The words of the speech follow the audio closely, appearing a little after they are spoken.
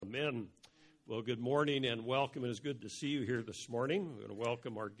Amen. Well, good morning and welcome. It is good to see you here this morning. We're going to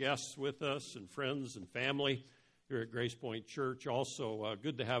welcome our guests with us and friends and family here at Grace Point Church. Also,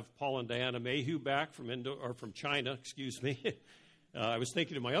 good to have Paul and Diana Mayhew back from China. I was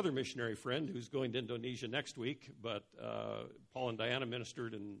thinking of my other missionary friend who's going to Indonesia next week, but Paul and Diana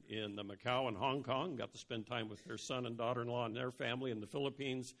ministered in Macau and Hong Kong, got to spend time with their son and daughter-in-law and their family in the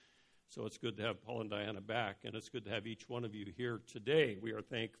Philippines. So it's good to have Paul and Diana back, and it's good to have each one of you here today. We are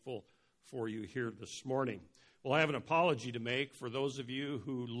thankful for you here this morning. Well, I have an apology to make for those of you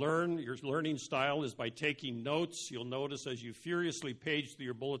who learn. Your learning style is by taking notes. You'll notice as you furiously page through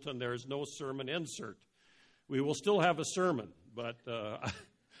your bulletin, there is no sermon insert. We will still have a sermon, but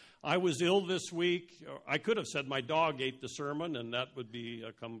I was ill this week. I could have said my dog ate the sermon, and that would be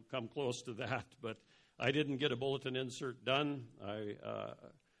come close to that, but I didn't get a bulletin insert done.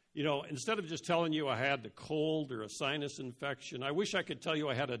 Instead of just telling you I had the cold or a sinus infection, I wish I could tell you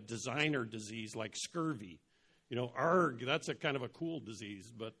I had a designer disease like scurvy. Arg, that's a kind of a cool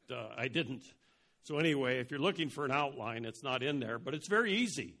disease, but I didn't. So anyway, if you're looking for an outline, it's not in there, but it's very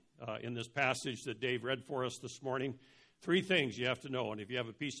easy in this passage that Dave read for us this morning. 3 things you have to know, and if you have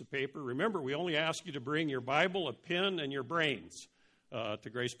a piece of paper, remember, we only ask you to bring your Bible, a pen, and your brains to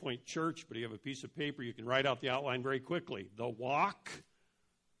Grace Point Church, but if you have a piece of paper, you can write out the outline very quickly. The walk,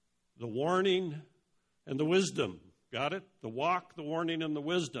 the warning, and the wisdom. Got it? The walk, the warning, and the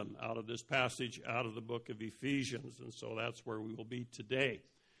wisdom out of this passage, out of the book of Ephesians. And so that's where we will be today.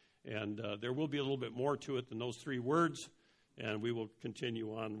 And there will be a little bit more to it than those 3 words, and we will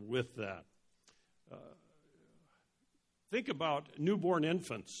continue on with that. Think about newborn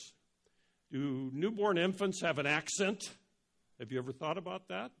infants. Do newborn infants have an accent? Have you ever thought about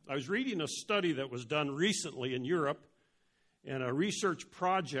that? I was reading a study that was done recently in Europe, and a research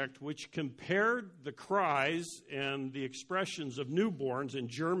project which compared the cries and the expressions of newborns in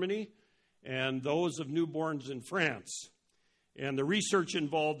Germany and those of newborns in France. And the research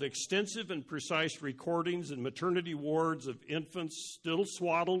involved extensive and precise recordings in maternity wards of infants still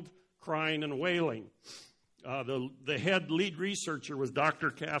swaddled, crying, and wailing. The head lead researcher was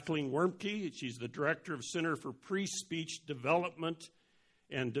Dr. Kathleen Wermke. She's the director of Center for Pre-Speech Development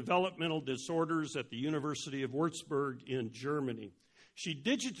and Developmental Disorders at the University of Würzburg in Germany. She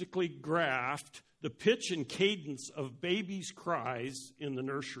digitally graphed the pitch and cadence of babies' cries in the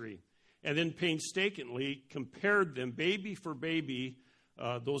nursery and then painstakingly compared them, baby for baby,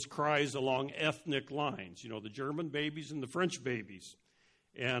 those cries along ethnic lines, the German babies and the French babies.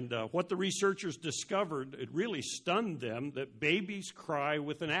 And what the researchers discovered, it really stunned them that babies cry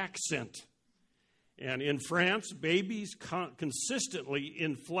with an accent. And in France, babies consistently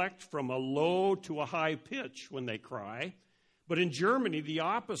inflect from a low to a high pitch when they cry. But in Germany, the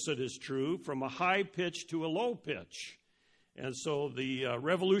opposite is true, from a high pitch to a low pitch. And so the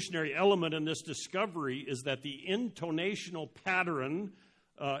revolutionary element in this discovery is that the intonational pattern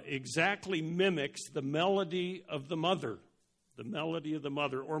exactly mimics the melody of the mother. The melody of the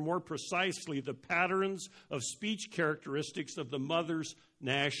mother, or more precisely, the patterns of speech characteristics of the mother's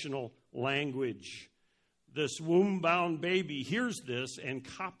national language. This womb-bound baby hears this and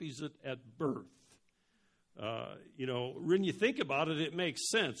copies it at birth. When you think about it, it makes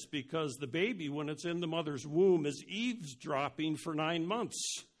sense because the baby, when it's in the mother's womb, is eavesdropping for 9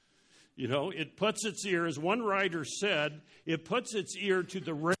 months. It puts its ear, as one writer said, it puts its ear to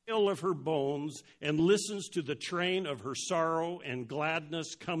the rail of her bones and listens to the train of her sorrow and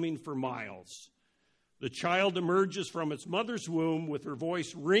gladness coming for miles. The child emerges from its mother's womb with her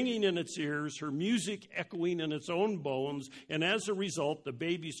voice ringing in its ears, her music echoing in its own bones, and as a result, the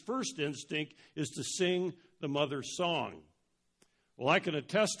baby's first instinct is to sing the mother's song. Well, I can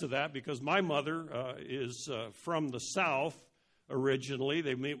attest to that because my mother is from the South originally.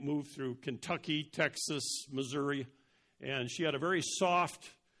 They moved through Kentucky, Texas, Missouri, and she had a very soft,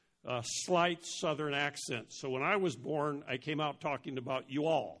 slight Southern accent. So when I was born, I came out talking about you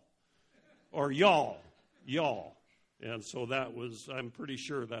all, or y'all. And so I'm pretty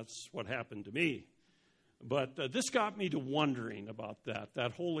sure that's what happened to me. But this got me to wondering about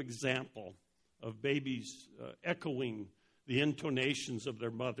that whole example of babies echoing the intonations of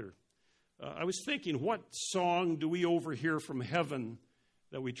their mother. I was thinking, what song do we overhear from heaven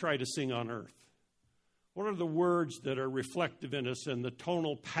that we try to sing on earth? What are the words that are reflective in us and the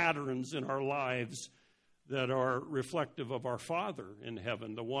tonal patterns in our lives that are reflective of our Father in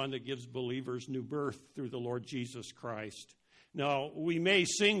heaven, the one that gives believers new birth through the Lord Jesus Christ? Now, we may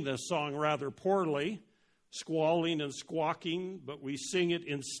sing this song rather poorly, squalling and squawking, but we sing it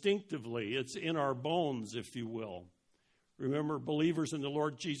instinctively. It's in our bones, if you will. Remember, believers in the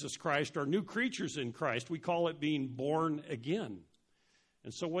Lord Jesus Christ are new creatures in Christ. We call it being born again.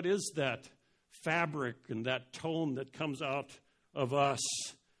 And so what is that fabric and that tone that comes out of us?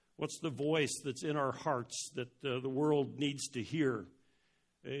 What's the voice that's in our hearts that the world needs to hear?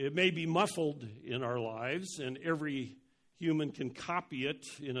 It may be muffled in our lives, and every human can copy it,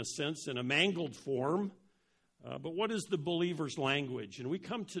 in a sense, in a mangled form. But what is the believer's language? And we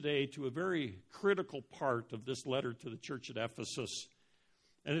come today to a very critical part of this letter to the church at Ephesus.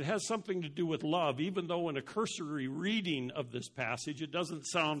 And it has something to do with love, even though in a cursory reading of this passage, it doesn't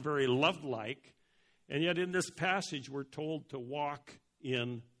sound very love-like. And yet in this passage, we're told to walk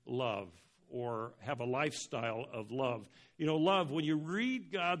in love, or have a lifestyle of love. You know, love, when you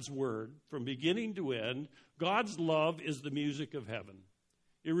read God's word from beginning to end, God's love is the music of heaven.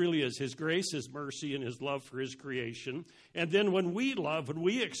 It really is. His grace, His mercy, and His love for His creation. And then when we love, when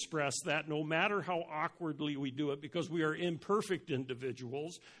we express that, no matter how awkwardly we do it, because we are imperfect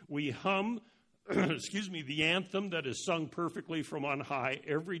individuals, we hum, the anthem that is sung perfectly from on high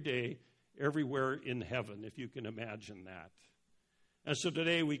every day, everywhere in heaven, if you can imagine that. And so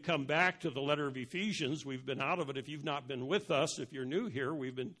today we come back to the letter of Ephesians. We've been out of it. If you've not been with us, if you're new here,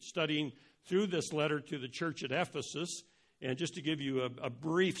 we've been studying through this letter to the church at Ephesus. And just to give you a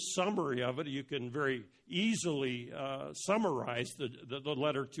brief summary of it, you can very easily summarize the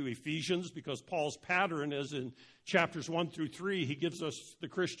letter to Ephesians, because Paul's pattern is in chapters 1 through 3, he gives us, the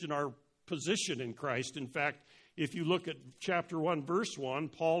Christian, our position in Christ. In fact, if you look at chapter 1, verse 1,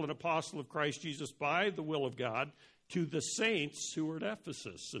 Paul, an apostle of Christ Jesus by the will of God, to the saints who are at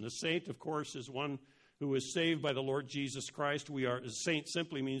Ephesus. And a saint, of course, is one who is saved by the Lord Jesus Christ. A saint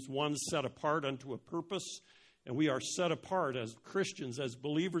simply means one set apart unto a purpose. And we are set apart as Christians, as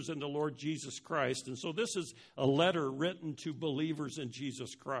believers in the Lord Jesus Christ. And so this is a letter written to believers in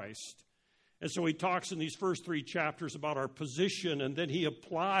Jesus Christ. And so he talks in these first 3 chapters about our position, and then he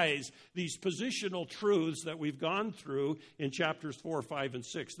applies these positional truths that we've gone through in chapters 4, 5, and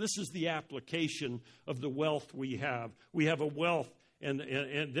 6. This is the application of the wealth we have. We have a wealth, and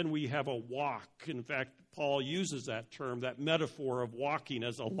then we have a walk. In fact, Paul uses that term, that metaphor of walking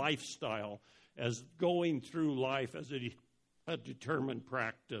as a lifestyle, as going through life as a determined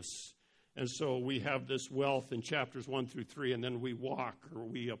practice. And so we have this wealth in chapters 1 through 3, and then we walk, or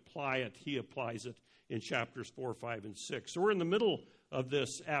we apply it. He applies it in chapters 4, 5, and 6. So we're in the middle of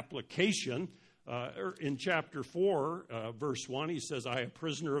this application. In chapter 4, verse 1, he says, I, a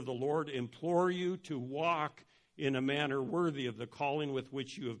prisoner of the Lord, implore you to walk in a manner worthy of the calling with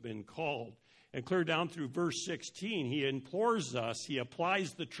which you have been called. And clear down through verse 16, he implores us, he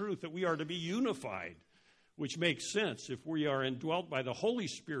applies the truth that we are to be unified, which makes sense if we are indwelt by the Holy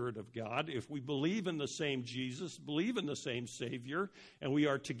Spirit of God, if we believe in the same Jesus, believe in the same Savior, and we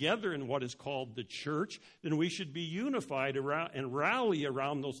are together in what is called the church, then we should be unified around and rally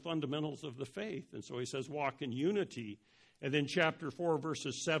around those fundamentals of the faith. And so he says, walk in unity. And then chapter 4,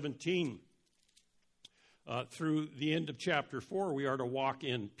 verses 17 through the end of chapter 4, we are to walk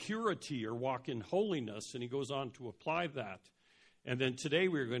in purity or walk in holiness, and he goes on to apply that. And then today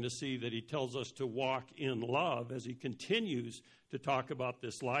we're going to see that he tells us to walk in love as he continues to talk about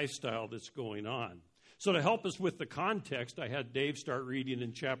this lifestyle that's going on. So to help us with the context, I had Dave start reading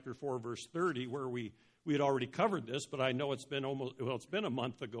in chapter 4, verse 30, where we had already covered this, but I know it's been a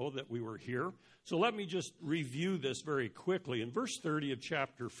month ago that we were here. So let me just review this very quickly. In verse 30 of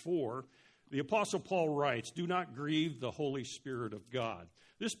chapter 4, the Apostle Paul writes, do not grieve the Holy Spirit of God.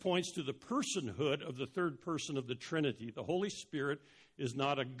 This points to the personhood of the third person of the Trinity. The Holy Spirit is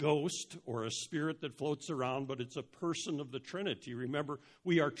not a ghost or a spirit that floats around, but it's a person of the Trinity. Remember,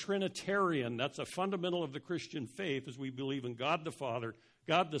 we are Trinitarian. That's a fundamental of the Christian faith, as we believe in God the Father,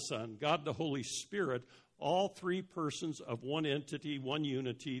 God the Son, God the Holy Spirit, all 3 persons of one entity, one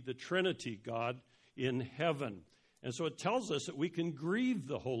unity, the Trinity, God in heaven. And so it tells us that we can grieve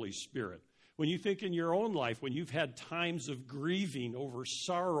the Holy Spirit. When you think in your own life, when you've had times of grieving over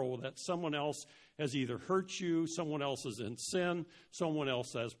sorrow that someone else has either hurt you, someone else is in sin, someone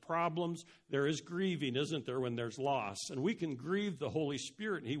else has problems, there is grieving, isn't there, when there's loss? And we can grieve the Holy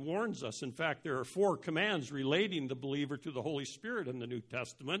Spirit, and he warns us. In fact, there are 4 commands relating the believer to the Holy Spirit in the New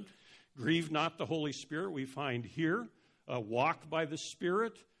Testament. Grieve not the Holy Spirit, we find here. Walk by the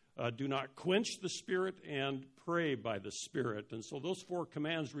Spirit. Do not quench the Spirit, and pray by the Spirit. And so those 4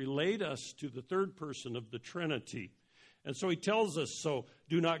 commands relate us to the third person of the Trinity. And so he tells us, so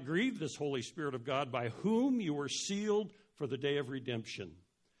do not grieve this Holy Spirit of God, by whom you were sealed for the day of redemption.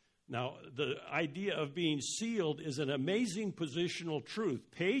 Now, the idea of being sealed is an amazing positional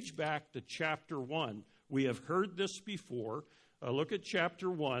truth. Page back to chapter 1. We have heard this before. Look at chapter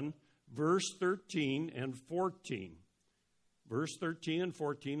 1, verse 13 and 14. verse 13 and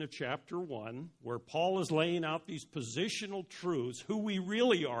 14 of chapter 1, where Paul is laying out these positional truths, who we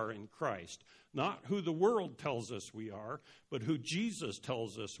really are in Christ. Not who the world tells us we are, but who Jesus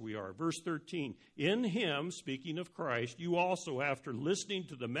tells us we are. Verse 13, in him, speaking of Christ, you also, after listening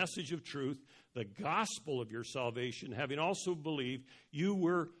to the message of truth, the gospel of your salvation, having also believed, you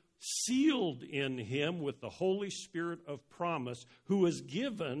were sealed in him with the Holy Spirit of promise, who was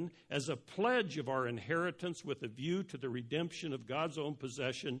given as a pledge of our inheritance with a view to the redemption of God's own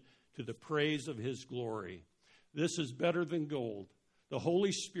possession, to the praise of his glory. This is better than gold. The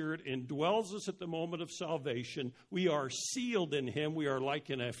Holy Spirit indwells us at the moment of salvation. We are sealed in him. We are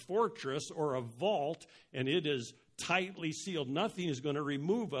like in a fortress or a vault, and it is tightly sealed. Nothing is going to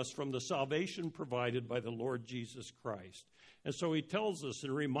remove us from the salvation provided by the Lord Jesus Christ. And so he tells us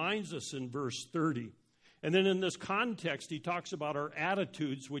and reminds us in verse 30. And then in this context, he talks about our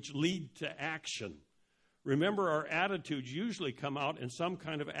attitudes which lead to action. Remember, our attitudes usually come out in some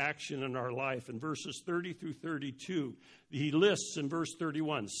kind of action in our life. In verses 30 through 32, he lists in verse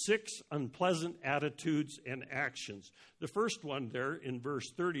 31, 6 unpleasant attitudes and actions. The first one there in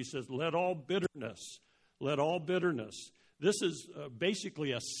verse 30 says, let all bitterness. This is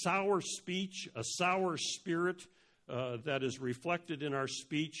basically a sour speech, a sour spirit that is reflected in our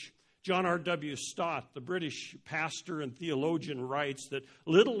speech. John R.W. Stott, the British pastor and theologian, writes that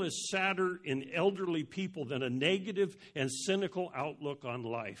little is sadder in elderly people than a negative and cynical outlook on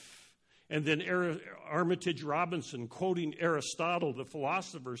life. And then Armitage Robinson, quoting Aristotle, the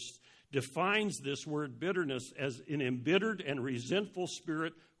philosopher, defines this word bitterness as an embittered and resentful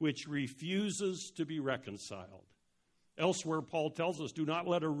spirit which refuses to be reconciled. Elsewhere, Paul tells us, do not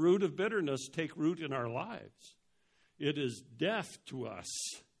let a root of bitterness take root in our lives. It is death to us.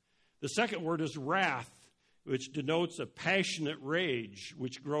 The second word is wrath, which denotes a passionate rage,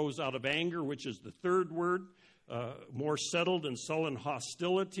 which grows out of anger, which is the third word, more settled and sullen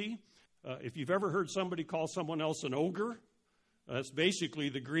hostility. If you've ever heard somebody call someone else an ogre, that's basically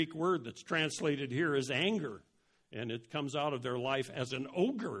the Greek word that's translated here as anger. And it comes out of their life as an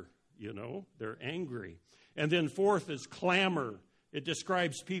ogre, they're angry. And then fourth is clamor. It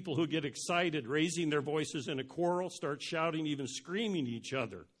describes people who get excited, raising their voices in a quarrel, start shouting, even screaming at each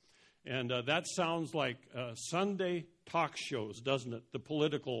other. And that sounds like Sunday talk shows, doesn't it? The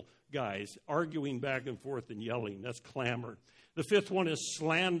political guys arguing back and forth and yelling. That's clamor. The fifth one is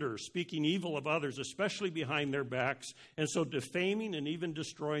slander, speaking evil of others, especially behind their backs, and so defaming and even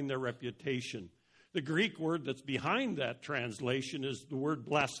destroying their reputation. The Greek word that's behind that translation is the word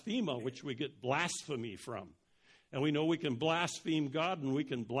blasphema, which we get blasphemy from. And we know we can blaspheme God and we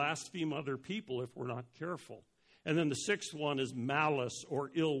can blaspheme other people if we're not careful. And then the sixth one is malice or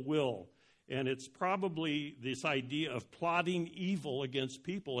ill will. And it's probably this idea of plotting evil against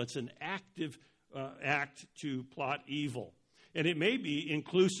people. It's an active act to plot evil. And it may be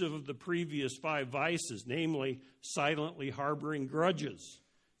inclusive of the previous 5 vices, namely silently harboring grudges,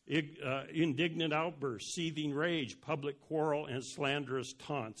 indignant outbursts, seething rage, public quarrel, and slanderous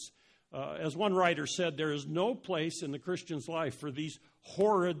taunts. As one writer said, there is no place in the Christian's life for these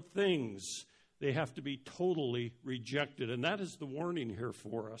horrid things. They have to be totally rejected. And that is the warning here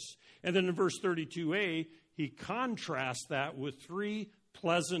for us. And then in verse 32a, he contrasts that with 3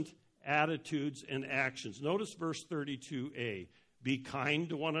 pleasant attitudes and actions. Notice verse 32a. Be kind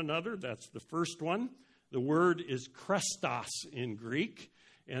to one another. That's the first one. The word is Christos in Greek.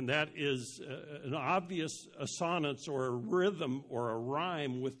 And that is an obvious assonance or a rhythm or a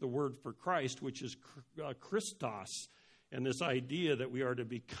rhyme with the word for Christ, which is Christos. And this idea that we are to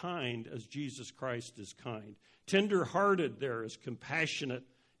be kind as Jesus Christ is kind. Tender-hearted there is compassionate,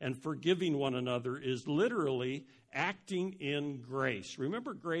 and forgiving one another is literally acting in grace.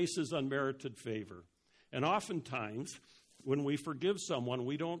 Remember, grace is unmerited favor. And oftentimes, when we forgive someone,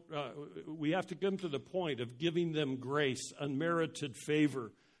 we have to come to the point of giving them grace, unmerited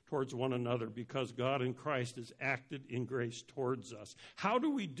favor towards one another, because God in Christ has acted in grace towards us. How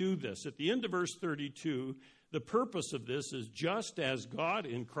do we do this? At the end of verse 32, the purpose of this is just as God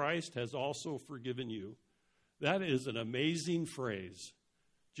in Christ has also forgiven you. That is an amazing phrase.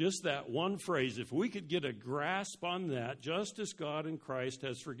 Just that one phrase. If we could get a grasp on that, just as God in Christ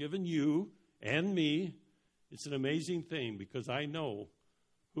has forgiven you and me, it's an amazing thing, because I know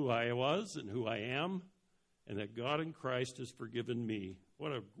who I was and who I am, and that God in Christ has forgiven me.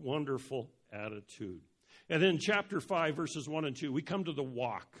 What a wonderful attitude. And then chapter 5, verses 1 and 2, we come to the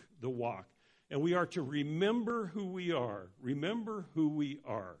walk. And we are to remember who we are. Remember who we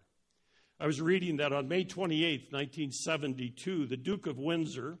are. I was reading that on May 28th, 1972, the Duke of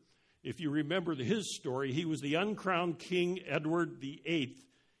Windsor, if you remember his story, he was the uncrowned King Edward VIII.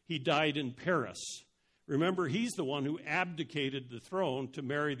 He died in Paris. Remember, he's the one who abdicated the throne to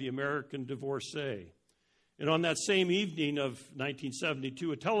marry the American divorcee. And on that same evening of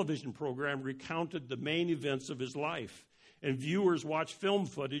 1972, a television program recounted the main events of his life. And viewers watched film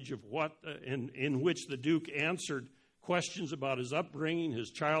footage of in which the Duke answered questions about his upbringing, his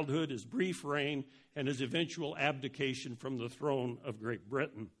childhood, his brief reign, and his eventual abdication from the throne of Great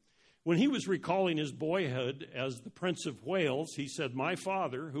Britain. When he was recalling his boyhood as the Prince of Wales, he said, "My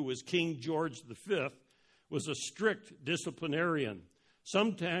father, who was King George V, was a strict disciplinarian.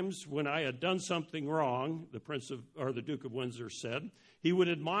 Sometimes when I had done something wrong," the Duke of Windsor said, "he would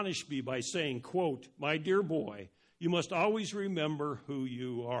admonish me by saying, quote, 'My dear boy, you must always remember who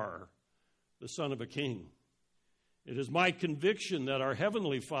you are, the son of a king.' It is my conviction that our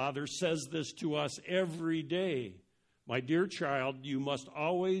Heavenly Father says this to us every day. My dear child, you must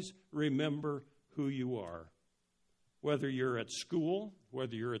always remember who you are. Whether you're at school,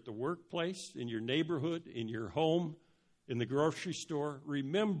 whether you're at the workplace, in your neighborhood, in your home, in the grocery store,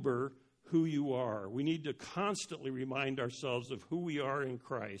 remember who you are." We need to constantly remind ourselves of who we are in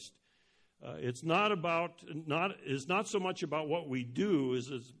Christ. It's not so much about what we do as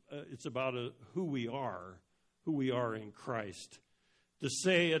it's about who we are in Christ. To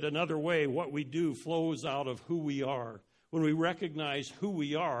say it another way, what we do flows out of who we are. When we recognize who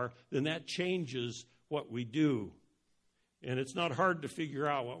we are, then that changes what we do. And it's not hard to figure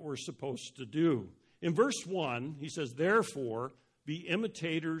out what we're supposed to do. In verse 1, he says, "Therefore, be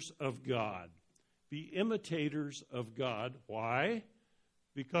imitators of God." Be imitators of God. Why?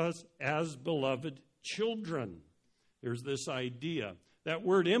 Because as beloved children. There's this idea. That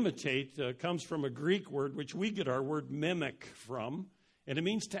word imitate comes from a Greek word which we get our word mimic from, and it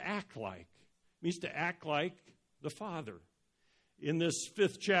means to act like. It means to act like the Father. In this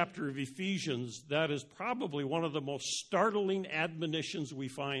 5th chapter of Ephesians, that is probably one of the most startling admonitions we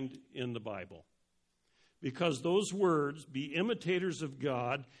find in the Bible. Because those words, be imitators of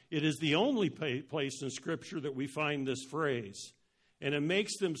God, it is the only place in Scripture that we find this phrase. And it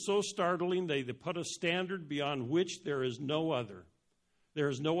makes them so startling, they put a standard beyond which there is no other. There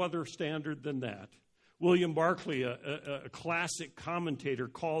is no other standard than that. William Barclay, a classic commentator,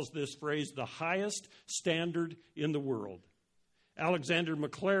 calls this phrase the highest standard in the world. Alexander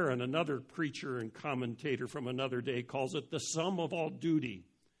McLaren, another preacher and commentator from another day, calls it the sum of all duty.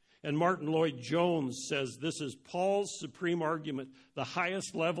 And Martin Lloyd-Jones says this is Paul's supreme argument, the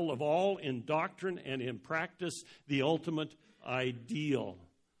highest level of all in doctrine and in practice, the ultimate ideal.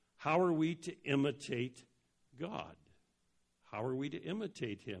 How are we to imitate God? How are we to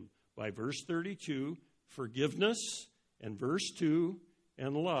imitate him? By verse 32, forgiveness, and verse 2,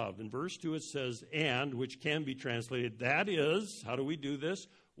 and love. In verse 2 it says, and, which can be translated, that is, how do we do this?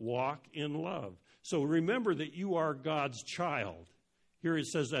 Walk in love. So remember that you are God's child. Here it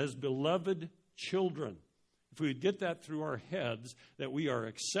says, as beloved children. If we get that through our heads, that we are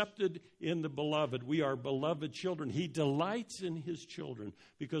accepted in the beloved, we are beloved children. He delights in his children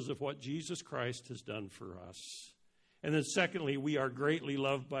because of what Jesus Christ has done for us. And then secondly, we are greatly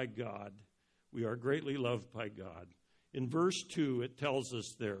loved by God. We are greatly loved by God. In verse 2, it tells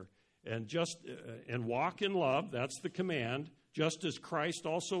us there, and walk in love, that's the command, just as Christ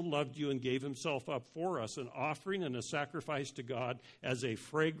also loved you and gave himself up for us, an offering and a sacrifice to God as a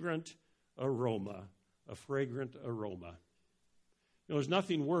fragrant aroma. A fragrant aroma. You know, there's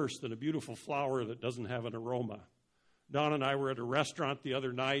nothing worse than a beautiful flower that doesn't have an aroma. Don and I were at a restaurant the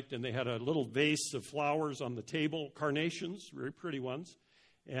other night, and they had a little vase of flowers on the table, carnations, very pretty ones,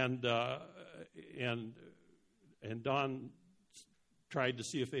 and Don tried to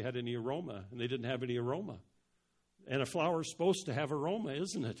see if they had any aroma, and they didn't have any aroma. And a flower is supposed to have aroma,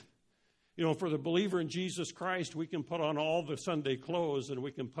 isn't it? You know, for the believer in Jesus Christ, we can put on all the Sunday clothes, and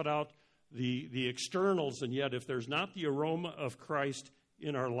we can put out the externals, and yet if there's not the aroma of Christ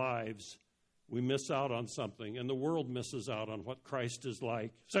in our lives, we miss out on something, and the world misses out on what Christ is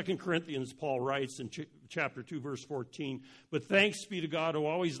like. 2 Corinthians, Paul writes in chapter 2, verse 14, but thanks be to God who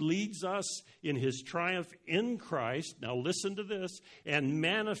always leads us in his triumph in Christ, now listen to this, and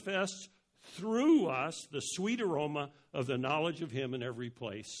manifests through us the sweet aroma of the knowledge of him in every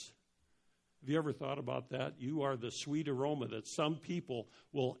place. Have you ever thought about that? You are the sweet aroma that some people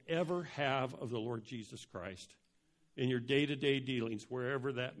will ever have of the Lord Jesus Christ in your day-to-day dealings,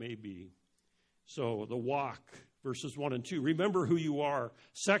 wherever that may be. So the walk, verses 1 and 2. Remember who you are.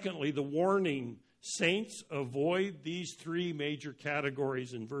 Secondly, the warning. Saints, avoid these three major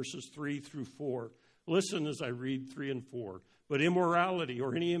categories in verses 3 through 4. Listen as I read 3 and 4. But immorality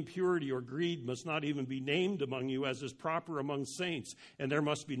or any impurity or greed must not even be named among you as is proper among saints. And there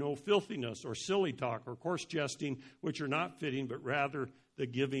must be no filthiness or silly talk or coarse jesting, which are not fitting, but rather the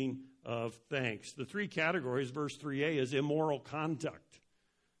giving of thanks. The three categories, verse 3a, is immoral conduct.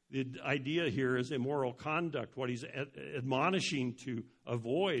 The idea here is immoral conduct, what he's admonishing to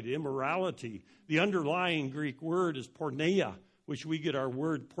avoid, immorality. The underlying Greek word is porneia, which we get our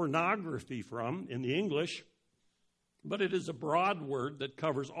word pornography from in the English. But it is a broad word that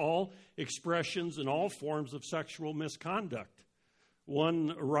covers all expressions and all forms of sexual misconduct.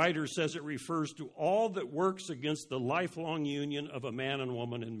 One writer says it refers to all that works against the lifelong union of a man and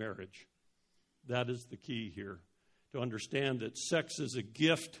woman in marriage. That is the key here, to understand that sex is a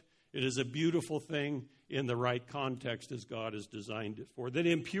gift. It is a beautiful thing in the right context as God has designed it for. That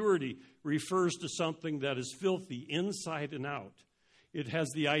impurity refers to something that is filthy inside and out. It has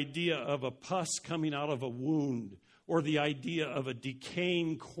the idea of a pus coming out of a wound, or the idea of a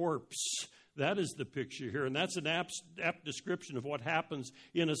decaying corpse. That is the picture here, and that's an apt description of what happens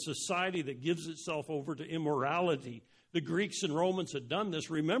in a society that gives itself over to immorality. The Greeks and Romans had done this.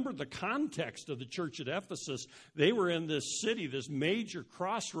 Remember the context of the church at Ephesus. They were in this city, this major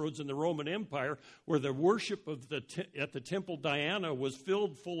crossroads in the Roman Empire, where the worship of at the Temple Diana was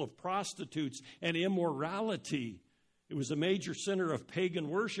filled full of prostitutes and immorality. It was a major center of pagan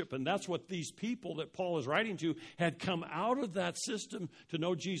worship, and that's what these people that Paul is writing to had come out of that system to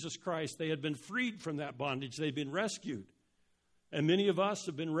know Jesus Christ. They had been freed from that bondage. They'd been rescued. And many of us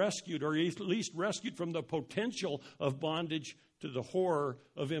have been rescued, or at least rescued from the potential of bondage to the horror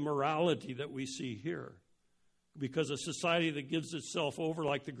of immorality that we see here. Because a society that gives itself over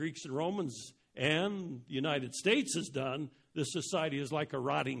like the Greeks and Romans and the United States has done, this society is like a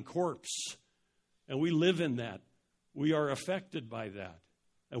rotting corpse. And we live in that. We are affected by that,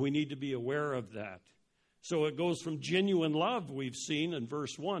 and we need to be aware of that. So it goes from genuine love, we've seen in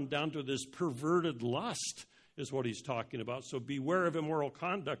verse 1, down to this perverted lust is what he's talking about. So beware of immoral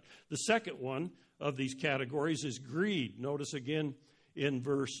conduct. The second one of these categories is greed. Notice again in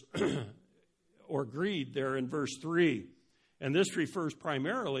verse, or greed there in verse 3. And this refers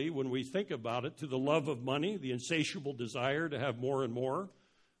primarily, when we think about it, to the love of money, the insatiable desire to have more and more.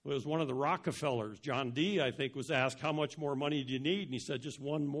 It was one of the Rockefellers, John D., I think, was asked, how much more money do you need? And he said, just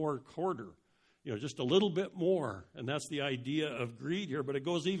one more quarter, just a little bit more. And that's the idea of greed here. But it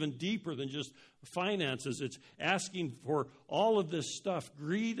goes even deeper than just finances. It's asking for all of this stuff.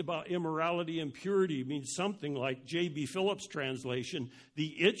 Greed about immorality and purity means something like J.B. Phillips' translation,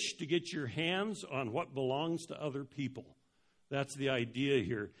 the itch to get your hands on what belongs to other people. That's the idea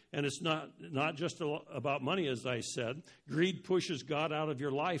here. And it's not just about money, as I said. Greed pushes God out of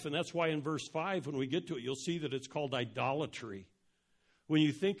your life. And that's why in verse 5, when we get to it, you'll see that it's called idolatry. When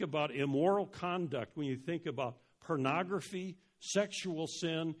you think about immoral conduct, when you think about pornography, sexual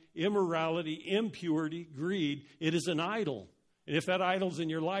sin, immorality, impurity, greed, it is an idol. And if that idol's in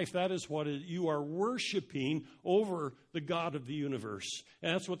your life, that is what you are worshiping over the God of the universe.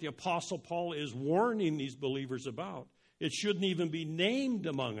 And that's what the Apostle Paul is warning these believers about. It shouldn't even be named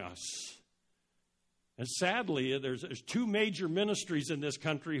among us. And sadly, there's two major ministries in this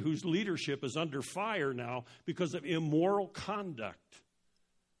country whose leadership is under fire now because of immoral conduct.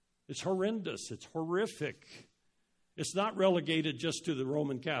 It's horrendous. It's horrific. It's not relegated just to the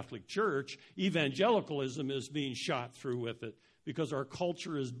Roman Catholic Church. Evangelicalism is being shot through with it because our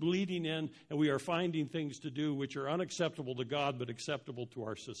culture is bleeding in and we are finding things to do which are unacceptable to God but acceptable to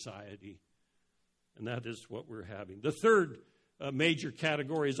our society. And that is what we're having. The third major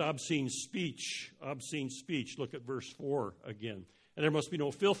category is obscene speech. Obscene speech. Look at verse 4 again. And there must be no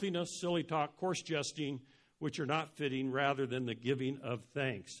filthiness, silly talk, coarse jesting, which are not fitting, rather than the giving of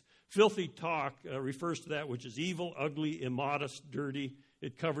thanks. Filthy talk refers to that which is evil, ugly, immodest, dirty.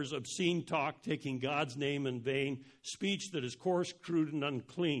 It covers obscene talk, taking God's name in vain, speech that is coarse, crude, and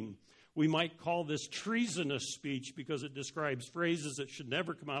unclean. We might call this treasonous speech because it describes phrases that should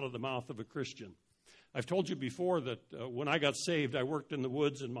never come out of the mouth of a Christian. I've told you before that when I got saved, I worked in the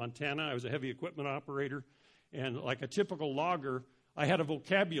woods in Montana. I was a heavy equipment operator. And like a typical logger, I had a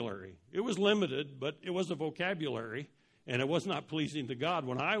vocabulary. It was limited, but it was a vocabulary, and it was not pleasing to God.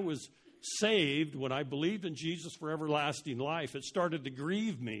 When I was saved, when I believed in Jesus for everlasting life, it started to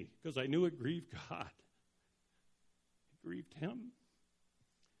grieve me because I knew it grieved God. It grieved Him.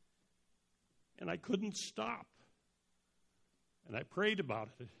 And I couldn't stop. And I prayed about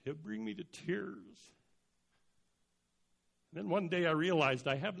it. It would bring me to tears. And then one day I realized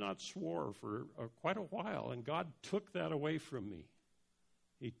I have not swore for quite a while, and God took that away from me.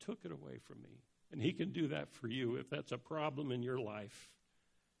 He took it away from me. And He can do that for you. If that's a problem in your life,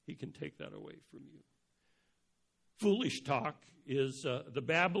 He can take that away from you. Foolish talk is the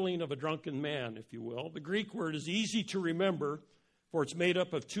babbling of a drunken man, if you will. The Greek word is easy to remember, for it's made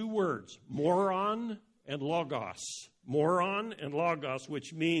up of two words, moron and logos. Moron and logos,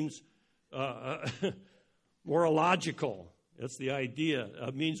 which means Morological, that's the idea.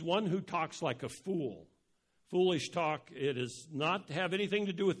 Means one who talks like a fool. Foolish talk, it does not have anything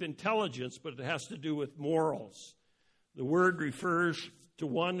to do with intelligence, but it has to do with morals. The word refers to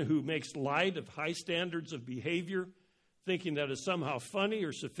one who makes light of high standards of behavior, thinking that is somehow funny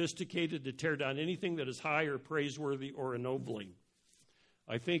or sophisticated to tear down anything that is high or praiseworthy or ennobling.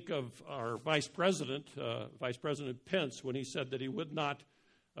 I think of our Vice President Pence, when he said that he would not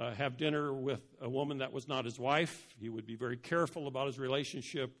have dinner with a woman that was not his wife. He would be very careful about his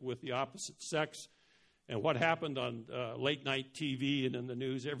relationship with the opposite sex. And what happened on late night TV and in the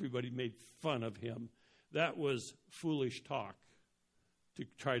news, everybody made fun of him. That was foolish talk, to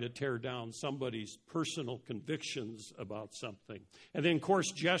try to tear down somebody's personal convictions about something. And then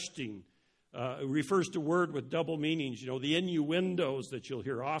coarse jesting refers to word with double meanings. You know, the innuendos that you'll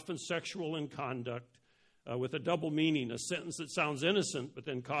hear, often sexual in conduct, with a double meaning, a sentence that sounds innocent but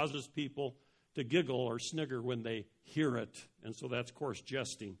then causes people to giggle or snigger when they hear it. And so that's coarse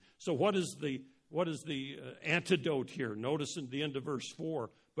jesting. So what is the antidote here? Notice in the end of verse 4,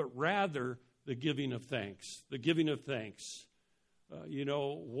 but rather the giving of thanks. The giving of thanks.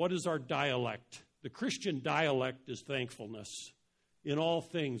 What is our dialect? The Christian dialect is thankfulness. In all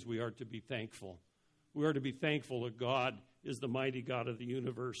things we are to be thankful. We are to be thankful that God is the mighty God of the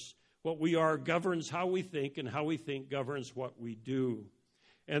universe. What we are governs how we think, and how we think governs what we do.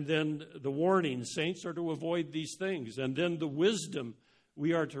 And then the warning, saints are to avoid these things. And then the wisdom,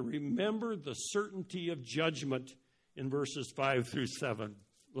 we are to remember the certainty of judgment in verses 5 through 7.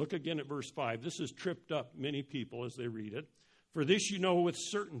 Look again at verse 5. This has tripped up many people as they read it. For this you know with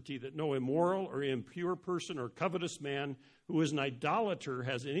certainty that no immoral or impure person or covetous man who is an idolater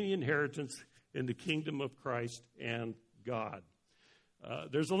has any inheritance in the kingdom of Christ and God.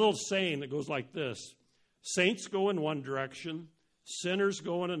 There's a little saying that goes like this. Saints go in one direction, sinners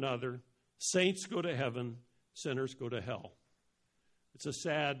go in another. Saints go to heaven, sinners go to hell. It's a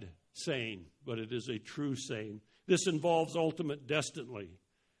sad saying, but it is a true saying. This involves ultimate destiny.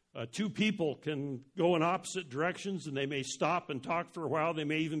 Two people can go in opposite directions, and they may stop and talk for a while. They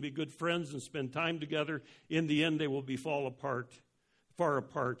may even be good friends and spend time together. In the end, they will be far apart.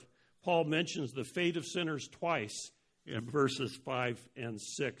 Paul mentions the fate of sinners twice in verses 5 and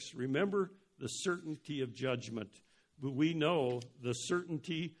 6. Remember the certainty of judgment. But we know the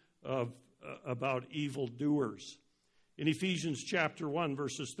certainty about evildoers. In Ephesians chapter 1,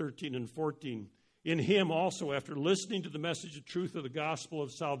 verses 13 and 14, in him also, after listening to the message of truth of the gospel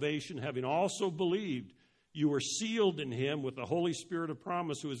of salvation, having also believed, you were sealed in him with the Holy Spirit of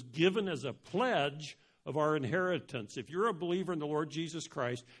promise, who is given as a pledge of our inheritance. If you're a believer in the Lord Jesus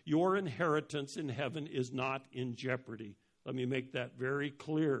Christ, your inheritance in heaven is not in jeopardy. Let me make that very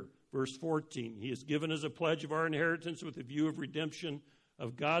clear. Verse 14, he is given as a pledge of our inheritance with a view of redemption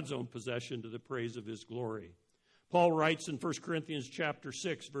of God's own possession to the praise of his glory. Paul writes in 1 Corinthians chapter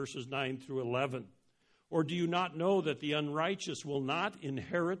 6, verses 9 through 11, or do you not know that the unrighteous will not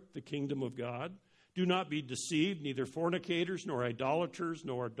inherit the kingdom of God? Do not be deceived, neither fornicators, nor idolaters,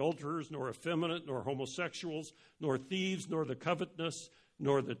 nor adulterers, nor effeminate, nor homosexuals, nor thieves, nor the covetous,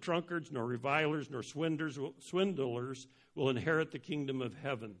 nor the drunkards, nor revilers, nor swindlers will inherit the kingdom of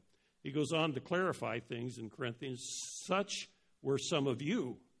heaven. He goes on to clarify things in Corinthians. Such were some of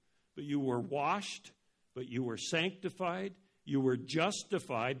you, but you were washed, but you were sanctified, you were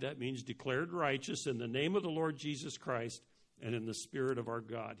justified, that means declared righteous, in the name of the Lord Jesus Christ and in the Spirit of our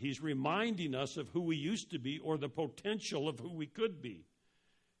God. He's reminding us of who we used to be, or the potential of who we could be.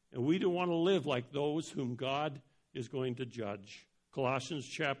 And we don't want to live like those whom God is going to judge. Colossians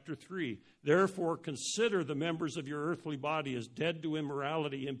chapter 3, therefore consider the members of your earthly body as dead to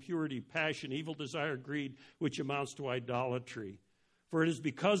immorality, impurity, passion, evil desire, greed, which amounts to idolatry. For it is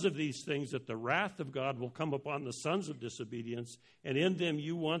because of these things that the wrath of God will come upon the sons of disobedience, and in them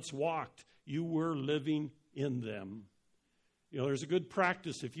you once walked. You were living in them. There's a good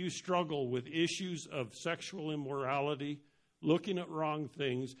practice if you struggle with issues of sexual immorality, looking at wrong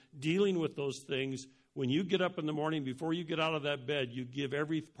things, dealing with those things. When you get up in the morning, before you get out of that bed, you give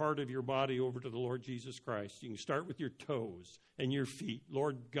every part of your body over to the Lord Jesus Christ. You can start with your toes and your feet.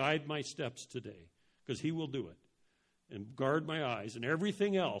 Lord, guide my steps today, because he will do it. And guard my eyes and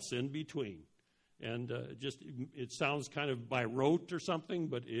everything else in between. And it sounds kind of by rote or something,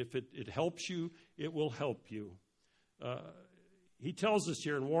 but if it helps you, it will help you. He tells us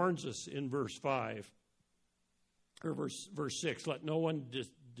here and warns us in verse 5, or verse 6, let no one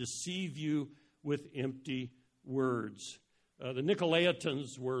deceive you with empty words. The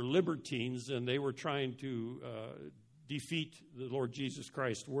Nicolaitans were libertines, and they were trying to defeat the Lord Jesus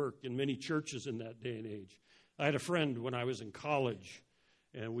Christ's work in many churches in that day and age. I had a friend when I was in college,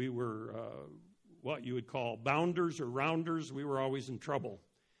 and we were what you would call bounders or rounders. We were always in trouble.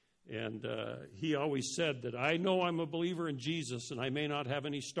 And he always said that I know I'm a believer in Jesus, and I may not have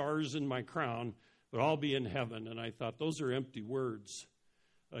any stars in my crown, but I'll be in heaven. And I thought, those are empty words.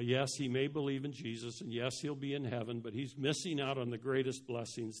 Yes, he may believe in Jesus, and yes, he'll be in heaven, but he's missing out on the greatest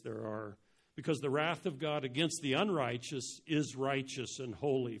blessings there are. Because the wrath of God against the unrighteous is righteous and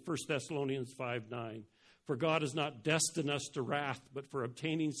holy. 1 Thessalonians 5:9. For God has not destined us to wrath, but for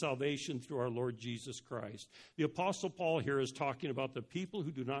obtaining salvation through our Lord Jesus Christ. The Apostle Paul here is talking about the people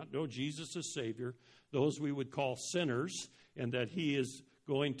who do not know Jesus as Savior, those we would call sinners, and that he is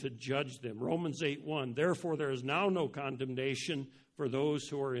going to judge them. Romans 8:1. Therefore there is now no condemnation for those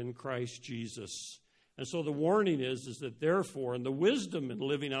who are in Christ Jesus. And so the warning is that therefore, and the wisdom in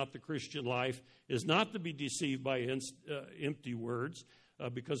living out the Christian life is not to be deceived by empty words,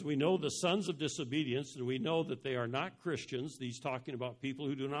 because we know the sons of disobedience, and we know that they are not Christians. He's talking about people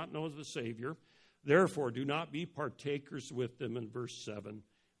who do not know the Savior. Therefore, do not be partakers with them in verse 7.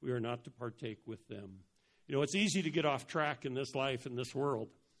 We are not to partake with them. You know, it's easy to get off track in this life, in this world.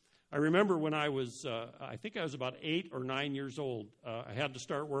 I remember when I was, I think I was about 8 or 9 years old, I had to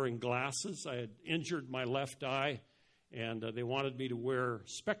start wearing glasses. I had injured my left eye, and they wanted me to wear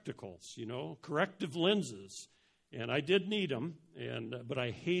spectacles, you know, corrective lenses. And I did need them, but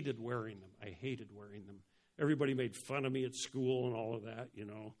I hated wearing them. I hated wearing them. Everybody made fun of me at school and all of that, you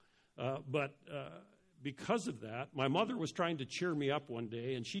know. But because of that, my mother was trying to cheer me up one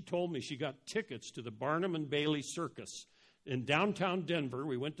day, and she told me she got tickets to the Barnum and Bailey Circus in downtown Denver.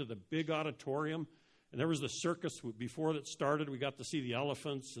 We went to the big auditorium, and there was the circus before that started. We got to see the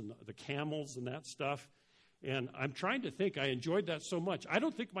elephants and the camels and that stuff. And I'm trying to think, I enjoyed that so much. I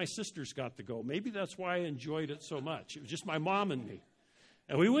don't think my sisters got to go. Maybe that's why I enjoyed it so much. It was just my mom and me.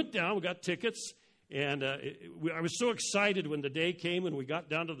 And we went down, we got tickets, and I was so excited when the day came and we got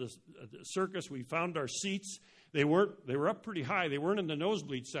down to the circus. We found our seats. They were up pretty high. They weren't in the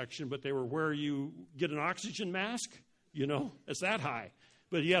nosebleed section, but they were where you get an oxygen mask. You know, it's that high.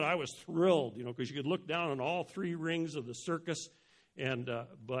 But yet I was thrilled, you know, because you could look down on all 3 rings of the circus.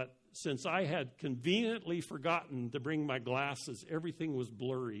 But since I had conveniently forgotten to bring my glasses, everything was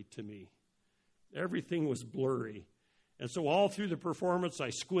blurry to me. Everything was blurry. And so all through the performance,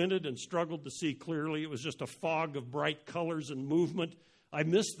 I squinted and struggled to see clearly. It was just a fog of bright colors and movement. I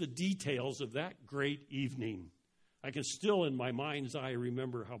missed the details of that great evening. I can still, in my mind's eye,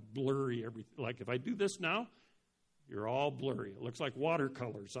 remember how blurry everything. Like if I do this now, you're all blurry. It looks like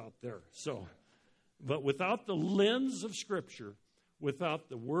watercolors out there. But without the lens of Scripture, without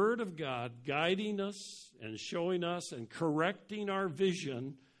the Word of God guiding us and showing us and correcting our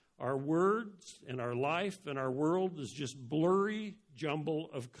vision, our words and our life and our world is just blurry jumble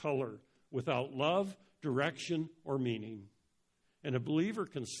of color without love, direction, or meaning. And a believer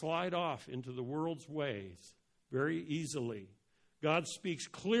can slide off into the world's ways very easily. God speaks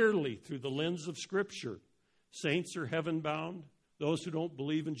clearly through the lens of Scripture. Saints are heaven-bound. Those who don't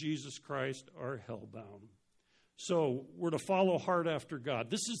believe in Jesus Christ are hell-bound. So we're to follow hard after God.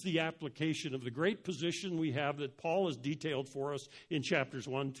 This is the application of the great position we have that Paul has detailed for us in chapters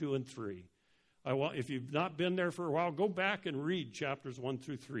 1, 2, and 3. If you've not been there for a while, go back and read chapters 1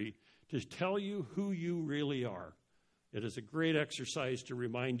 through 3 to tell you who you really are. It is a great exercise to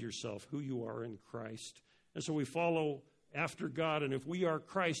remind yourself who you are in Christ. And so we follow after God, and if we are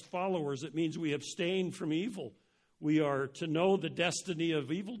Christ followers, it means we abstain from evil. We are to know the destiny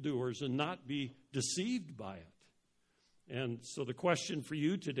of evildoers and not be deceived by it. And so the question for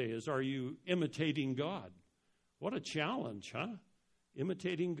you today is, are you imitating God? What a challenge, huh?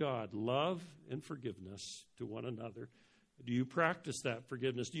 Imitating God, love and forgiveness to one another. Do you practice that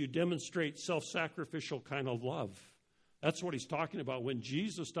forgiveness? Do you demonstrate self-sacrificial kind of love? That's what he's talking about. When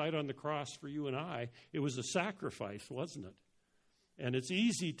Jesus died on the cross for you and I, it was a sacrifice, wasn't it? And it's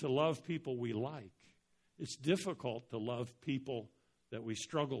easy to love people we like. It's difficult to love people that we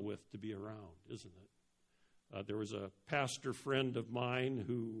struggle with to be around, isn't it? There was a pastor friend of mine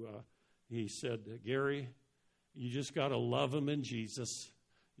who he said, Gary, you just got to love them in Jesus.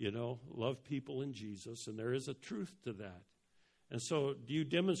 You know, love people in Jesus. And there is a truth to that. And so do you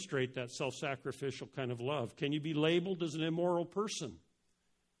demonstrate that self-sacrificial kind of love? Can you be labeled as an immoral person?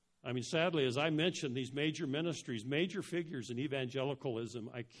 I mean, sadly, as I mentioned, these major ministries, major figures in evangelicalism,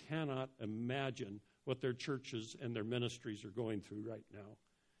 I cannot imagine what their churches and their ministries are going through right now.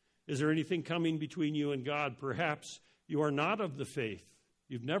 Is there anything coming between you and God? Perhaps you are not of the faith.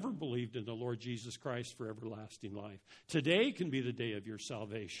 You've never believed in the Lord Jesus Christ for everlasting life. Today can be the day of your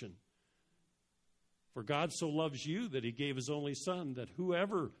salvation. For God so loves you that he gave his only Son, that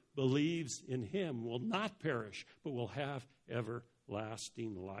whoever believes in him will not perish, but will have everlasting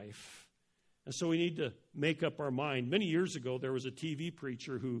everlasting life. And so we need to make up our mind. Many years ago, there was a TV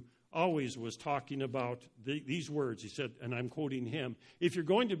preacher who always was talking about these words. He said, and I'm quoting him, "If you're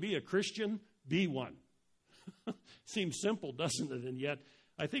going to be a Christian, be one." Seems simple, doesn't it? And yet,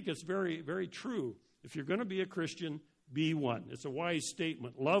 I think it's very, very true. If you're going to be a Christian, be one. It's a wise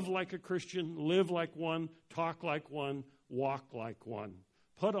statement. Love like a Christian, live like one, talk like one, walk like one.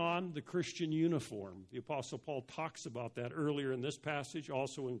 Put on the Christian uniform. The Apostle Paul talks about that earlier in this passage,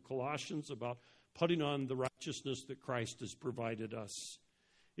 also in Colossians, about putting on the righteousness that Christ has provided us.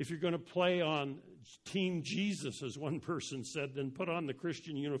 If you're going to play on Team Jesus, as one person said, then put on the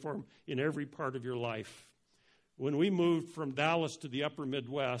Christian uniform in every part of your life. When we moved from Dallas to the upper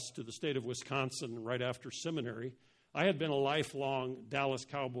Midwest, to the state of Wisconsin, right after seminary, I had been a lifelong Dallas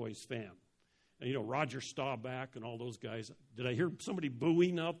Cowboys fan. And, you know, Roger Staubach and all those guys. Did I hear somebody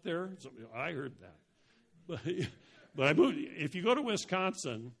booing out there? I heard that. But I moved. If you go to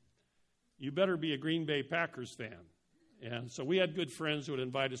Wisconsin, you better be a Green Bay Packers fan. And so we had good friends who would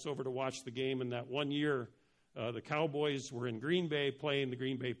invite us over to watch the game. And that one year, the Cowboys were in Green Bay playing the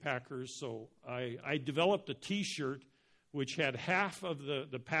Green Bay Packers. So I developed a T-shirt which had half of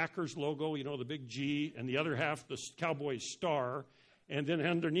the Packers logo, you know, the big G, and the other half the Cowboys star. And then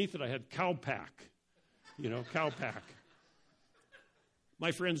underneath it, I had Cowpack, you know, Cowpack.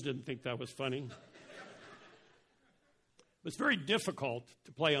 My friends didn't think that was funny. It's very difficult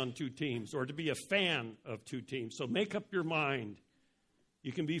to play on two teams or to be a fan of two teams. So make up your mind.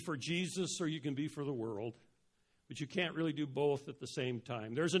 You can be for Jesus or you can be for the world, but you can't really do both at the same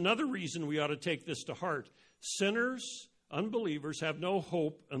time. There's another reason we ought to take this to heart. Sinners, unbelievers, have no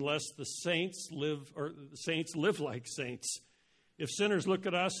hope unless the saints live like saints. If sinners look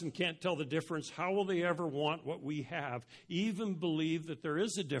at us and can't tell the difference, how will they ever want what we have, even believe that there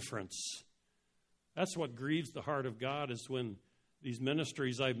is a difference? That's what grieves the heart of God, is when these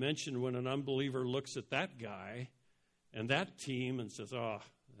ministries I've mentioned, when an unbeliever looks at that guy and that team and says, oh,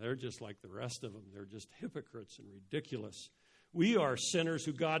 they're just like the rest of them. They're just hypocrites and ridiculous. We are sinners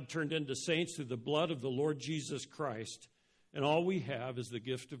who God turned into saints through the blood of the Lord Jesus Christ, and all we have is the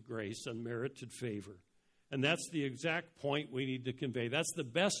gift of grace, unmerited favor. And that's the exact point we need to convey. That's the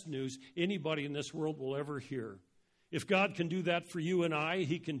best news anybody in this world will ever hear. If God can do that for you and I,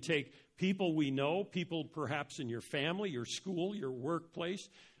 He can take people we know, people perhaps in your family, your school, your workplace,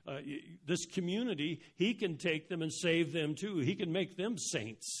 this community, He can take them and save them too. He can make them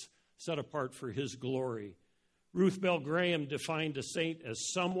saints, set apart for His glory. Ruth Bell Graham defined a saint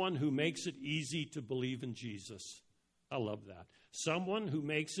as someone who makes it easy to believe in Jesus. I love that. Someone who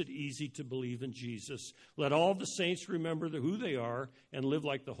makes it easy to believe in Jesus. Let all the saints remember who they are and live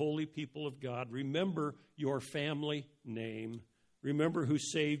like the holy people of God. Remember your family name. Remember who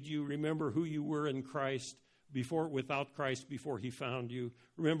saved you. Remember who you were in Christ without Christ before He found you.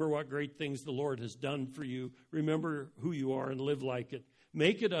 Remember what great things the Lord has done for you. Remember who you are and live like it.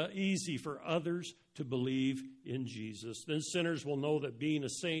 Make it easy for others to believe in Jesus. Then sinners will know that being a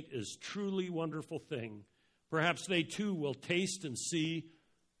saint is a truly wonderful thing. Perhaps they too will taste and see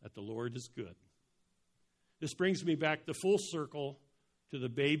that the Lord is good. This brings me back the full circle to the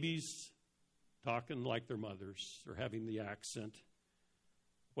babies talking like their mothers or having the accent.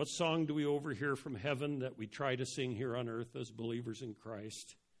 What song do we overhear from heaven that we try to sing here on earth as believers in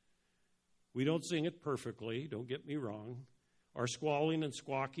Christ? We don't sing it perfectly, don't get me wrong. Our squalling and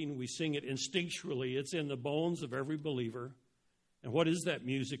squawking, we sing it instinctually. It's in the bones of every believer. And what is that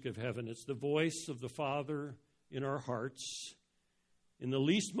music of heaven? It's the voice of the Father in our hearts. In the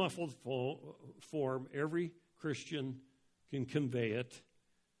least muffled form, every Christian can convey it,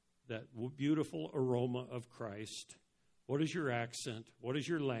 that beautiful aroma of Christ. What is your accent? What is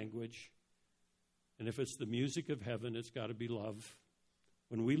your language? And if it's the music of heaven, it's got to be love.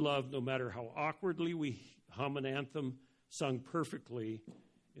 When we love, no matter how awkwardly we hum an anthem sung perfectly,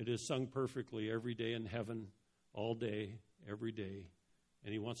 it is sung perfectly every day in heaven, all day, every day,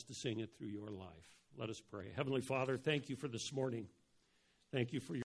 and He wants to sing it through your life. Let us pray. Heavenly Father, thank You for this morning. Thank You for your